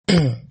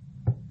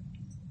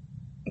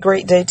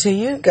Great day to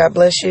you. God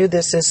bless you.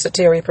 This is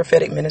Sateri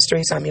Prophetic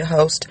Ministries. I'm your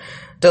host,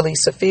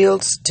 Delisa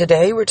Fields.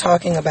 Today we're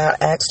talking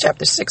about Acts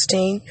chapter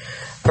 16,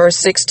 verse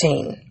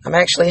 16. I'm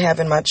actually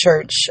having my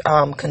church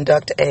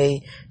conduct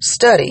a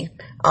study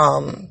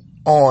on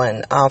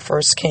 1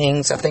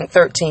 Kings, I think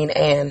 13,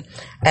 and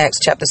Acts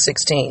chapter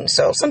 16.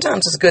 So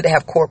sometimes it's good to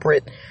have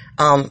corporate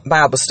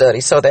Bible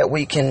study so that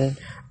we can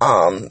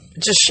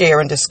just share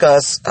and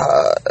discuss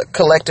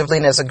collectively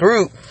and as a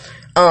group,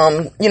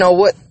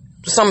 what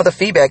some of the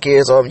feedback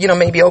is, or,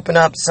 maybe open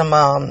up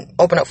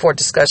for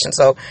discussion.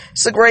 So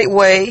it's a great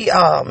way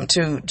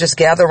to just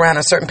gather around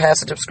a certain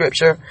passage of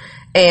scripture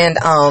and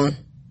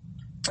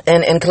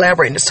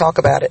collaborate and just talk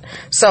about it.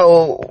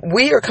 So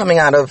we are coming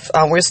out of,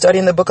 we're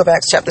studying the book of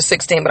Acts chapter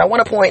 16, but I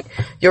want to point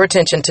your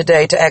attention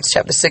today to Acts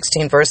chapter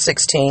 16, verse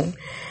 16.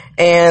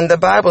 And the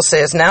Bible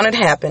says, "Now it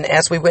happened,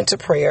 as we went to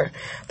prayer,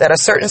 that a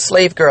certain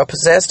slave girl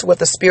possessed with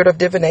the spirit of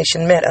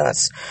divination met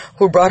us,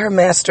 who brought her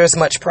masters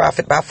much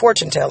profit by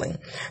fortune telling.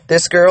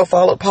 This girl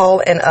followed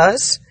Paul and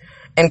us,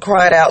 and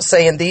cried out,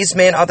 saying, These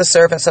men are the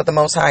servants of the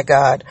Most High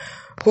God,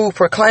 who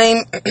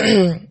proclaim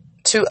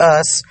to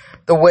us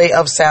the way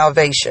of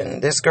salvation."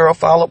 This girl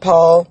followed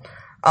Paul,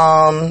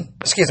 and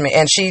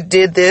she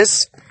did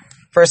this,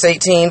 verse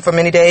 18, for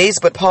many days.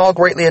 But Paul,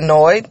 greatly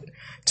annoyed,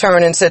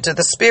 turned and said to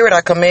the spirit, "I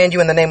command you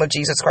in the name of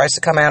Jesus Christ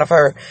to come out of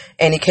her."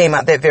 And he came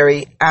out that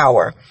very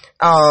hour.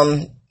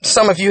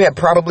 Some of you have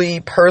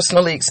probably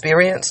personally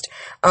experienced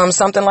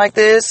something like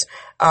this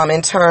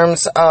in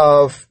terms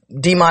of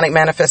demonic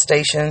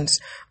manifestations,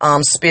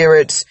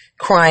 spirits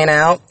crying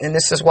out. And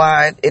this is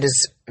why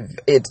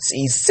it's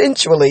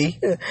essentially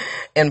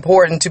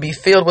important to be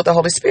filled with the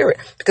Holy Spirit,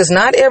 because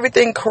not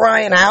everything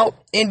crying out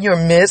in your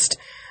midst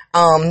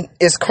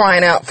is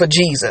crying out for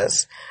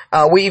Jesus.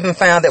 We even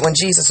found that when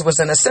Jesus was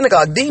in the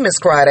synagogue, demons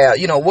cried out,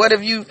 "What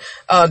have you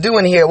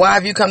doing here? Why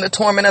have you come to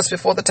torment us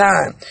before the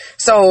time?"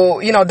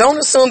 So, don't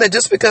assume that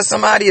just because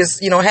somebody is,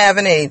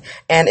 having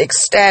an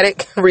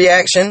ecstatic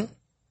reaction,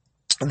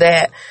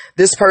 that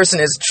this person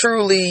is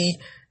truly,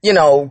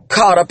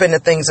 caught up in the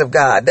things of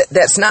God.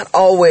 That's not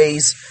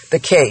always the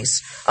case.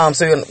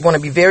 So you want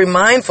to be very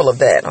mindful of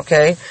that.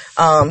 Okay.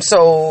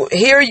 So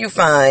here you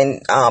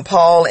find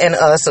Paul and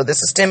us. So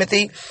this is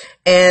Timothy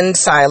and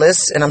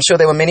Silas, and I'm sure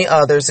there were many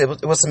others.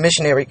 It was a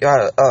missionary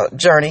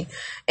journey,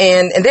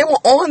 and they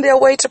were on their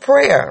way to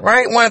prayer,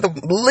 right? One of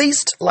the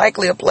least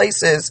likely of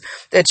places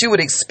that you would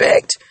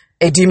expect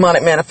a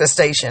demonic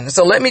manifestation.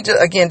 So let me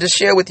just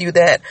share with you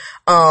that,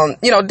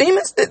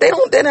 demons,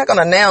 they're not going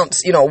to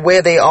announce,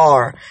 where they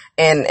are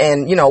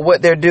and,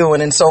 what they're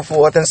doing and so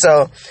forth. And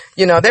so,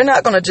 they're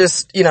not going to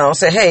just,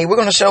 say, "Hey, we're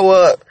going to show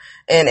up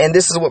and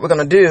this is what we're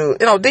going to do."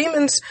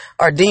 Demons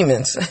are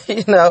demons,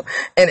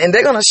 and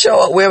they're going to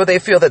show up wherever they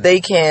feel that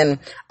they can,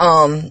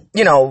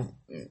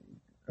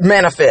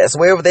 manifest,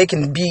 wherever they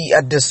can be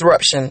a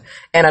disruption,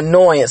 an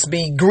annoyance,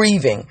 be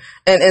grieving.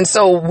 And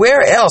so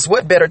where else,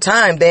 what better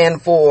time than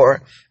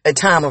for a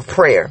time of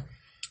prayer?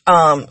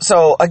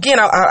 So again,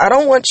 I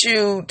don't want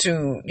you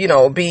to,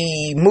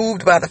 be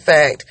moved by the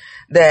fact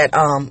that,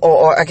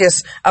 or I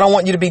guess I don't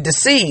want you to be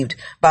deceived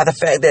by the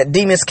fact that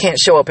demons can't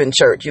show up in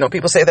church.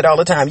 People say that all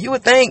the time. You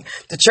would think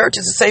the church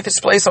is the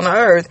safest place on the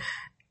earth.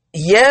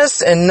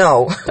 Yes and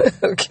no.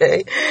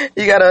 Okay.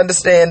 You got to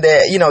understand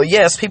that,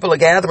 yes, people are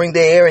gathering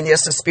there, and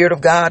yes, the Spirit of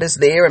God is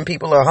there, and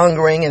people are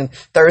hungering and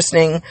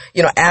thirsting,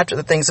 after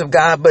the things of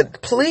God.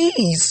 But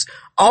please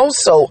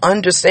also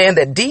understand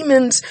that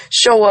demons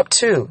show up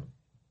too.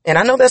 And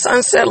I know that's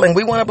unsettling.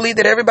 We want to believe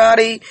that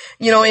everybody,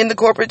 in the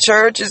corporate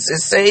church is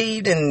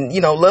saved and,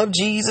 love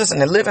Jesus and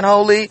they're living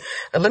holy.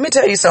 And let me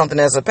tell you something,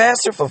 as a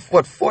pastor for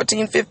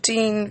 15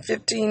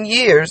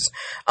 years,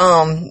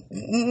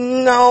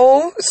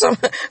 no,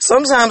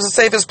 sometimes the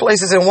safest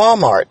place is in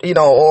Walmart,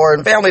 or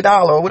in Family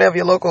Dollar or whatever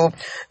your local,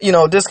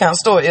 discount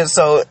store is.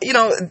 So,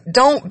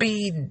 don't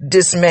be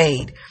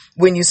dismayed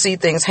when you see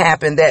things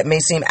happen that may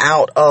seem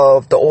out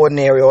of the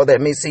ordinary or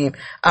that may seem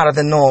out of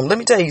the norm. Let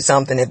me tell you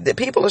something. If the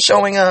people are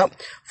showing up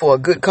for a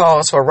good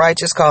cause, for a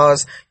righteous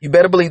cause, you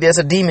better believe there's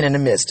a demon in the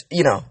midst.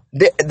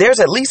 There's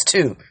at least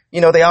two.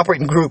 They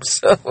operate in groups.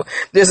 So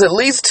there's at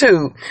least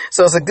two.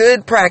 So it's a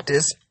good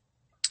practice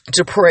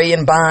to pray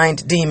and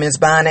bind demons,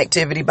 bind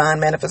activity, bind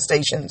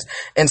manifestations,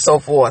 and so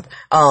forth.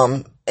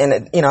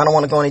 And, I don't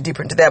want to go any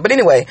deeper into that. But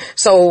anyway,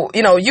 so,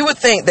 you would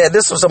think that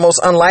this was the most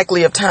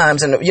unlikely of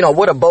times. And,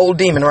 what a bold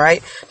demon,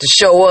 right? To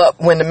show up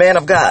when the man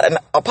of God, and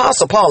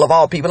Apostle Paul of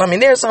all people. I mean,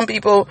 there are some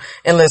people,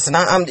 and listen,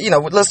 I'm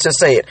let's just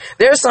say it.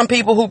 There are some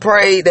people who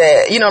pray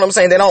that, they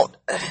don't,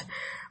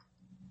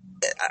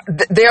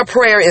 their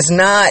prayer is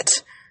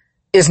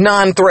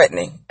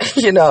non-threatening,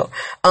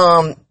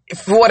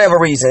 for whatever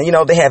reason.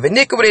 They have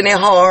iniquity in their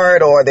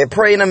heart, or they're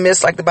praying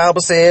amiss, like the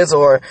Bible says,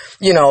 or,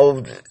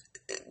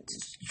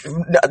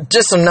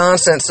 just some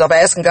nonsense stuff,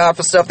 asking God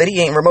for stuff that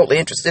he ain't remotely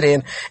interested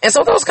in. And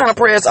so those kind of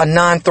prayers are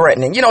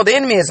non-threatening. The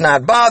enemy is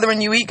not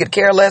bothering you. He could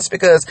care less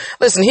because,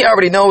 listen, he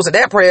already knows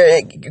that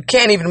prayer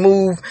can't even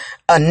move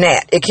a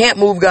gnat. It can't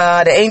move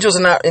God. The angels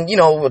are not,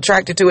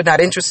 attracted to it, not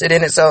interested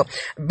in it. So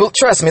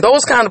trust me,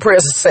 those kind of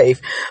prayers are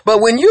safe. But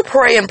when you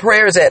pray in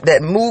prayers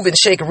that move and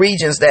shake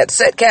regions, that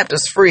set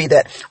captives free,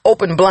 that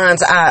open blind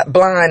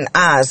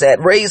eyes, that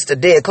raise the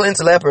dead,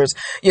 cleanse lepers,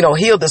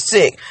 heal the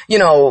sick,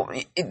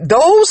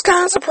 those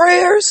kinds of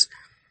prayers,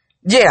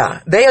 yeah,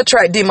 they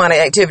attract demonic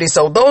activity.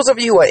 So those of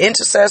you who are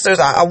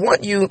intercessors, I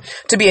want you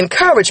to be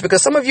encouraged,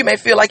 because some of you may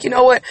feel like,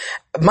 what,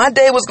 my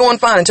day was going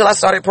fine until I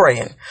started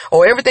praying,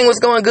 or everything was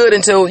going good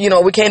until,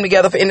 we came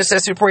together for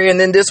intercessory prayer, and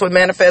then this one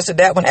manifested,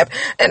 that one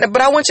happened.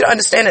 But I want you to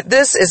understand that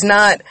this is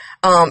not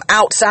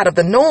outside of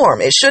the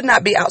norm. It should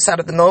not be outside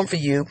of the norm for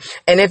you.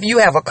 And if you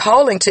have a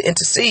calling to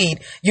intercede,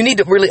 you need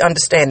to really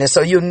understand this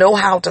so you know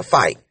how to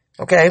fight.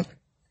 Okay?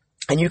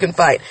 And you can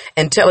fight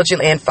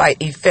intelligently and fight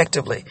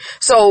effectively.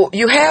 So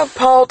you have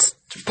Paul,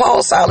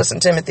 Silas,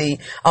 and Timothy,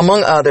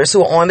 among others,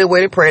 who are on their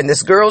way to prayer. And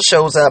this girl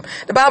shows up.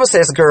 The Bible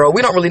says girl.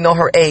 We don't really know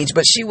her age,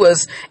 but she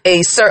was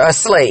a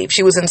slave.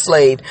 She was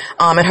enslaved.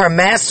 And her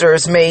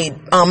masters made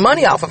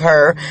money off of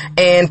her.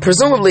 And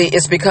presumably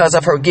it's because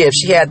of her gift.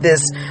 She had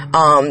this,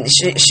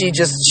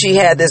 she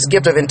had this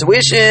gift of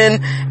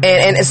intuition. And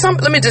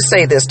let me just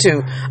say this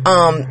too.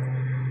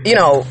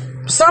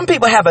 Some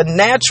people have a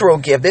natural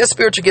gift. There's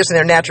spiritual gifts and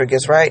their natural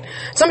gifts, right?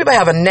 Some people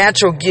have a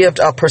natural gift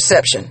of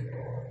perception.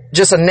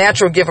 Just a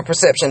natural gift of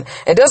perception.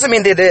 It doesn't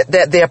mean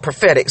that they're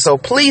prophetic. So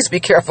please be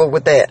careful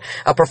with that.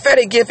 A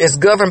prophetic gift is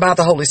governed by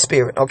the Holy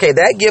Spirit. Okay,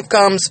 that gift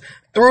comes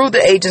through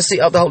the agency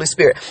of the Holy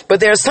Spirit.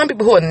 But there are some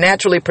people who are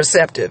naturally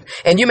perceptive,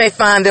 and you may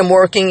find them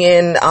working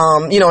in,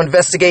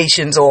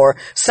 investigations or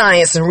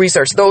science and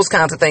research, those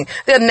kinds of things.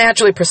 They're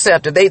naturally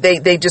perceptive.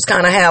 They just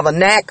kind of have a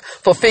knack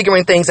for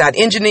figuring things out.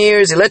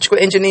 Engineers, electrical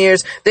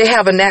engineers, they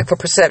have a knack for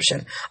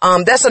perception.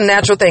 That's a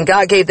natural thing.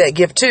 God gave that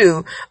gift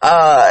too.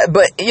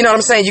 But you know what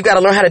I'm saying? You got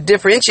to learn how to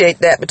differentiate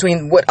that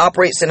between what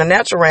operates in the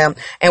natural realm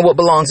and what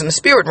belongs in the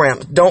spirit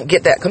realm. Don't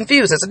get that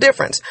confused. There's a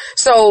difference.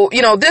 So,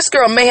 this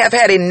girl may have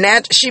had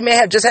she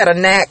may have just had a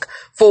knack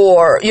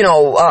for,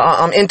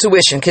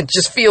 intuition, can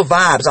just feel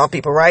vibes off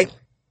people, right?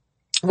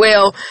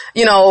 Well,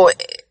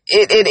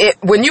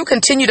 when you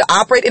continue to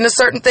operate in a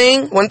certain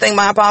thing, one thing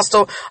my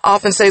apostle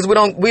often says,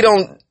 we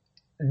don't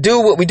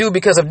do what we do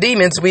because of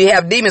demons. We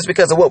have demons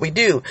because of what we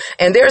do.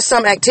 And there are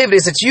some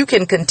activities that you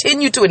can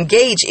continue to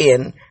engage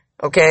in,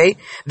 okay,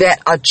 that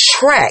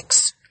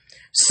attracts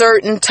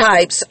certain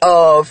types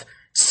of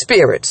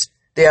spirits.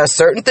 There are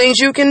certain things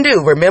you can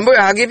do. Remember,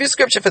 I'll give you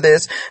scripture for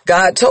this.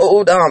 God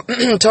told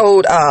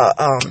Abel,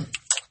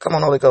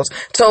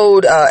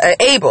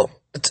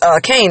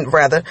 Cain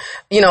rather,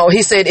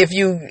 he said,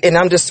 and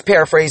I'm just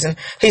paraphrasing,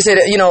 he said,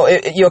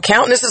 your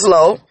countenance is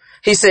low.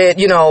 He said,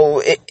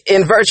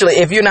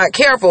 if you're not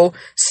careful,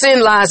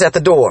 sin lies at the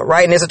door,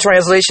 right? And there's a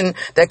translation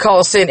that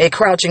calls sin a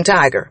crouching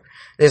tiger.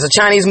 There's a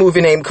Chinese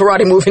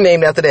karate movie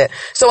named after that.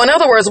 So in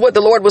other words, what the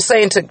Lord was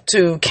saying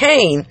to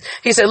Cain,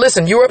 he said,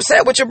 listen, you're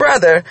upset with your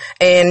brother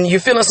and you're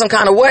feeling some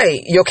kind of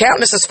way. Your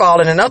countenance is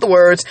falling. In other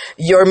words,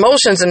 your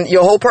emotions and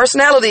your whole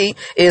personality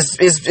is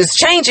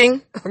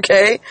changing.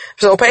 Okay.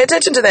 So pay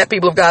attention to that,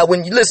 people of God.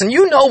 When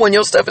you know when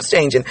your stuff is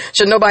changing.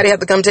 Should nobody have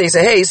to come tell you,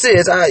 say, hey,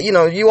 sis,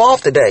 you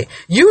off today.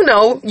 You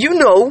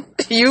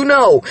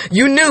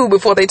knew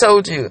before they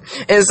told you.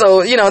 And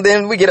so,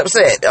 then we get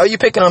upset. Are you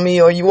picking on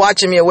me, or you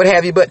watching me, or what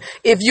have you? But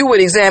if you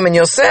would examine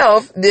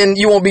yourself, then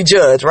you won't be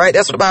judged, right?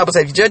 That's what the Bible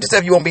says. If you judge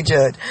yourself, you won't be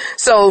judged.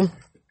 So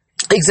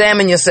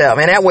examine yourself,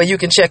 and that way you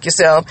can check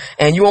yourself,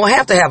 and you won't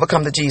have to have a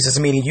come to Jesus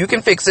meeting. You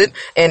can fix it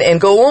and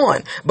go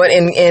on. But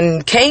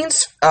in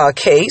Cain's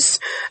case,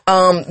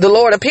 the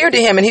Lord appeared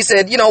to him and he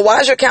said, why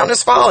is your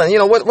countenance falling?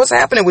 What's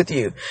happening with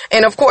you?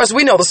 And of course,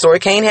 we know the story.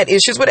 Cain had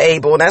issues with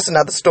Abel, and that's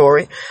another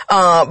story.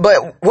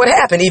 But what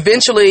happened?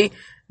 Eventually,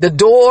 the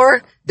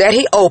door that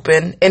he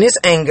opened in his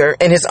anger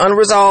and his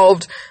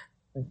unresolved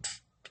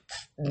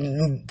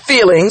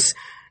feelings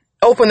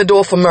opened the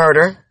door for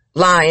murder,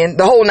 lying,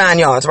 the whole 9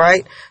 yards,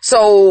 right?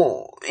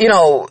 So,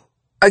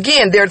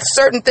 again, there are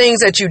certain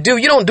things that you do.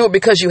 You don't do it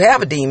because you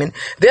have a demon.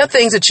 There are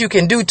things that you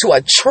can do to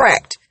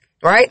attract,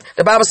 right?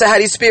 The Bible says how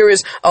these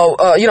spirits,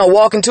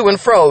 walking to and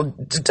fro.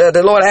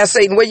 The Lord asked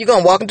Satan, where you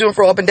going? Walking to and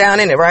fro, up and down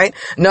in it, right?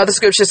 Another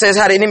scripture says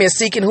how the enemy is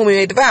seeking whom he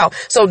may devour.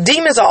 So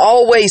demons are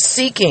always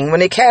seeking.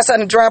 When they cast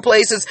out in dry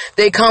places,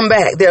 they come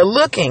back. They're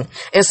looking.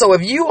 And so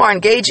if you are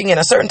engaging in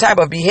a certain type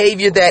of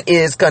behavior that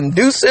is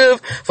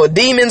conducive for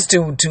demons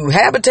to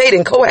habitate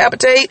and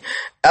cohabitate,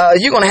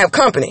 you're going to have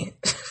company.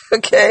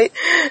 Okay?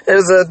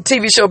 There's a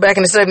TV show back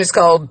in the 70s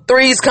called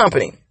Three's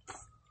Company.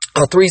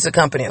 Or Three's a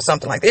Company or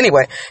something like that.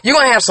 Anyway, you're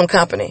going to have some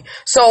company.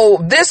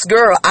 So this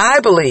girl, I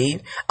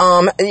believe,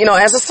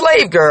 as a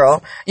slave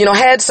girl,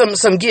 had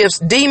some gifts,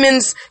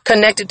 demons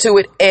connected to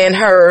it, and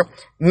her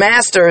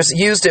masters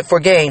used it for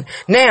gain.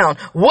 Now,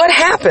 what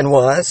happened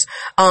was,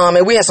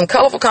 and we had some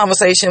colorful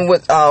conversation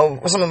with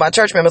some of my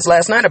church members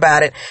last night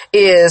about it,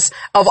 is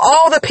of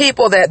all the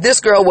people that this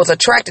girl was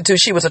attracted to,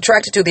 she was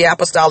attracted to the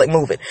apostolic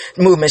movement.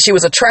 She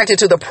was attracted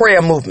to the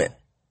prayer movement.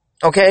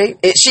 Okay,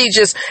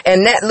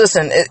 and that,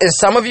 listen,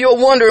 some of you are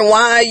wondering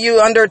why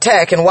you're under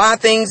attack and why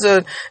things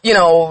are,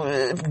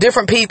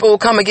 different people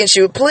come against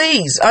you.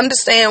 Please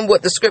understand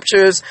what the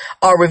scriptures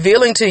are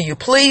revealing to you.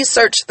 Please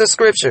search the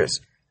scriptures.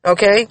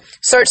 Okay,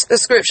 search the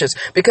scriptures,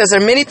 because there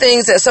are many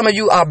things that some of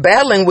you are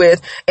battling with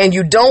and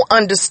you don't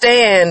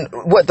understand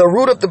what the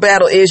root of the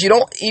battle is. You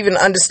don't even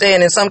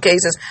understand in some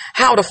cases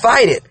how to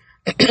fight it.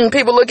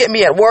 People look at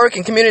me at work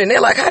and community and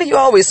they're like, how do you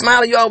always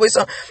smile? You always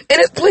so,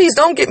 and please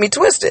don't get me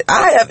twisted.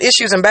 I have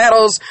issues and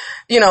battles,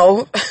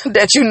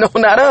 that you know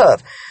not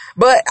of,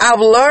 but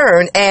I've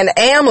learned and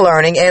am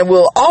learning and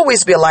will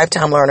always be a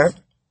lifetime learner.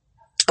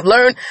 I've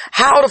learned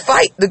how to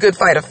fight the good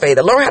fight of faith.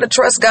 I learned how to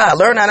trust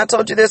God. And I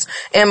told you this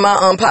in my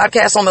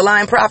podcast on the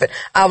Lion Prophet.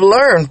 I've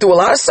learned through a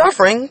lot of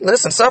suffering.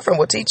 Listen, suffering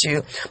will teach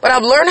you. But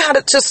I've learned how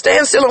to just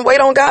stand still and wait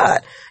on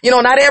God.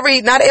 Not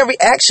every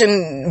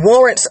action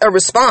warrants a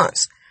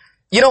response.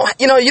 You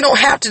don't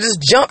have to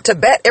just jump to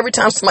bat every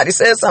time somebody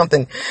says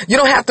something. You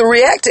don't have to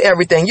react to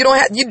everything.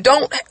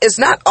 It's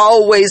not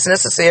always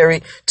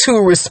necessary to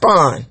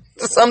respond.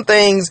 Some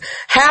things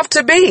have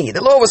to be.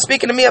 The Lord was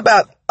speaking to me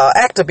about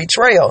act of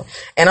betrayal,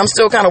 and I'm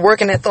still kind of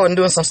working that thought and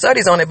doing some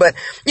studies on it. But,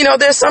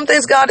 there's some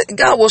things God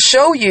will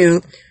show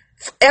you,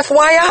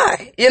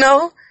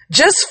 FYI,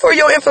 just for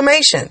your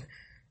information.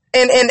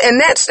 And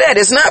that's that.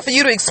 It's not for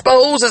you to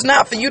expose. It's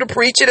not for you to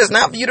preach it. It's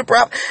not for you to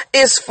prop.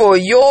 It's for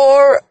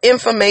your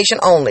information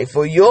only,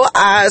 for your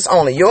eyes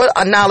only, your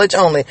knowledge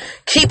only.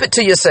 Keep it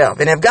to yourself.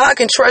 And if God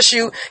can trust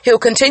you, he'll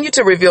continue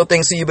to reveal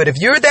things to you. But if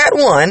you're that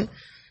one,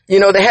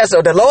 that has,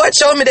 the Lord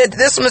showed me that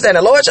this was, and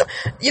the Lord showed,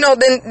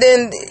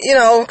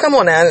 then, come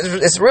on now.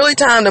 It's really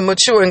time to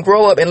mature and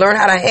grow up and learn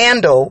how to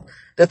handle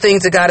the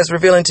things that God is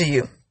revealing to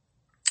you.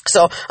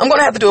 So I'm going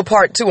to have to do a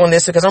part 2 on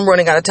this because I'm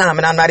running out of time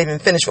and I'm not even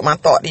finished with my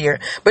thought here.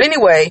 But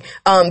anyway,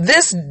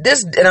 this,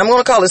 and I'm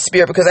going to call it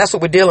spirit because that's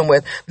what we're dealing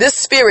with. This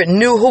spirit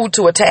knew who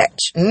to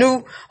attach,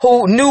 knew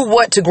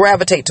what to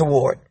gravitate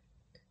toward.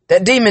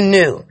 That demon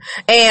knew.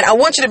 And I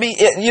want you to be,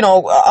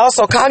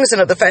 also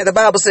cognizant of the fact the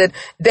Bible said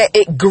that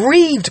it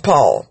grieved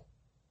Paul.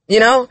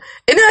 And I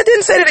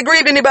didn't say that it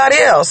grieved anybody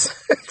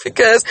else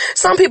because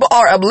some people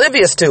are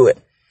oblivious to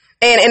it.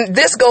 And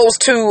this goes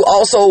to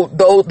also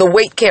the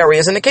weight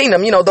carriers in the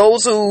kingdom.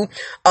 Those who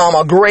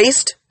are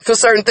graced for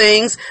certain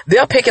things,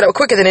 they'll pick it up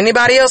quicker than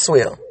anybody else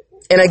will.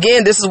 And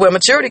again, this is where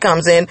maturity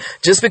comes in.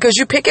 Just because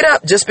you pick it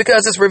up, just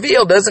because it's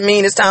revealed, doesn't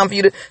mean it's time for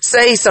you to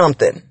say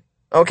something.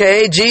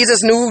 Okay,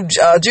 Jesus knew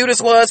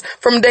Judas was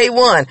from day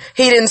one.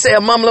 He didn't say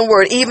a mumbling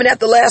word. Even at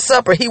the Last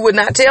Supper, he would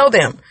not tell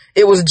them.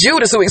 It was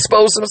Judas who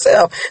exposed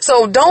himself.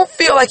 So don't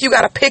feel like you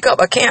got to pick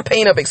up a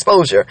campaign of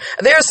exposure.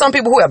 There are some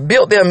people who have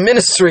built their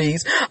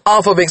ministries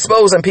off of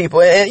exposing people.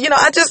 And,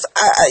 I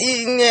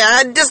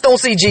just don't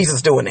see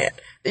Jesus doing that.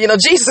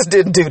 Jesus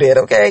didn't do that,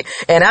 okay?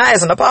 And I,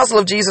 as an apostle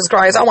of Jesus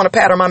Christ, I want to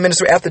pattern my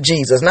ministry after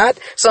Jesus, not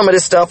some of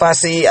this stuff I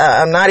see.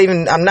 Believe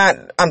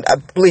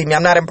me,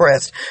 I'm not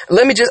impressed.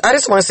 I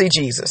just want to see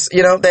Jesus.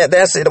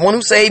 That's it. The one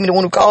who saved me, the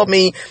one who called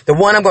me, the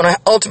one I'm going to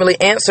ultimately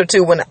answer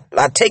to when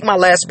I take my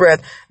last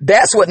breath.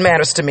 That's what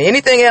matters to me.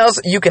 Anything else,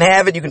 you can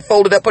have it. You can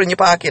fold it up, put it in your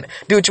pocket,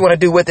 do what you want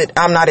to do with it.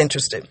 I'm not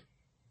interested.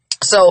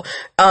 So,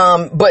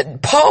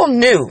 but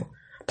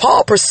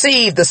Paul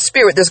perceived the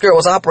spirit this girl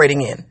was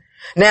operating in.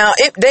 Now,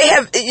 she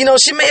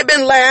may have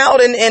been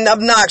loud and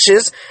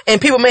obnoxious,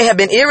 and people may have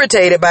been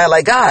irritated by it,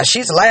 like, gosh,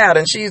 she's loud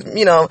and she's,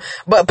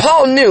 but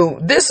Paul knew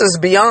this is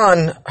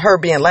beyond her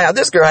being loud.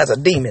 This girl has a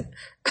demon.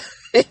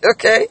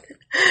 Okay?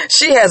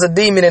 She has a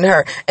demon in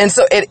her. And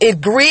so it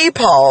grieved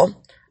Paul,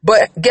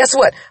 but guess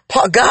what?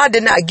 God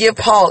did not give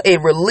Paul a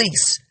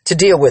release to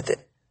deal with it.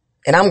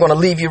 And I'm going to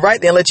leave you right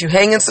there and let you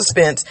hang in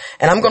suspense.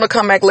 And I'm going to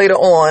come back later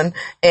on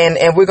and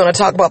we're going to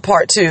talk about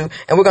part 2.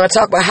 And we're going to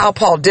talk about how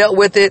Paul dealt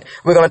with it.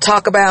 We're going to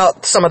talk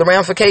about some of the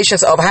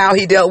ramifications of how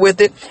he dealt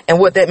with it and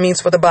what that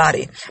means for the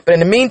body. But in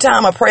the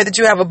meantime, I pray that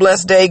you have a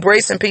blessed day.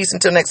 Grace and peace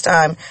until next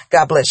time.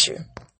 God bless you.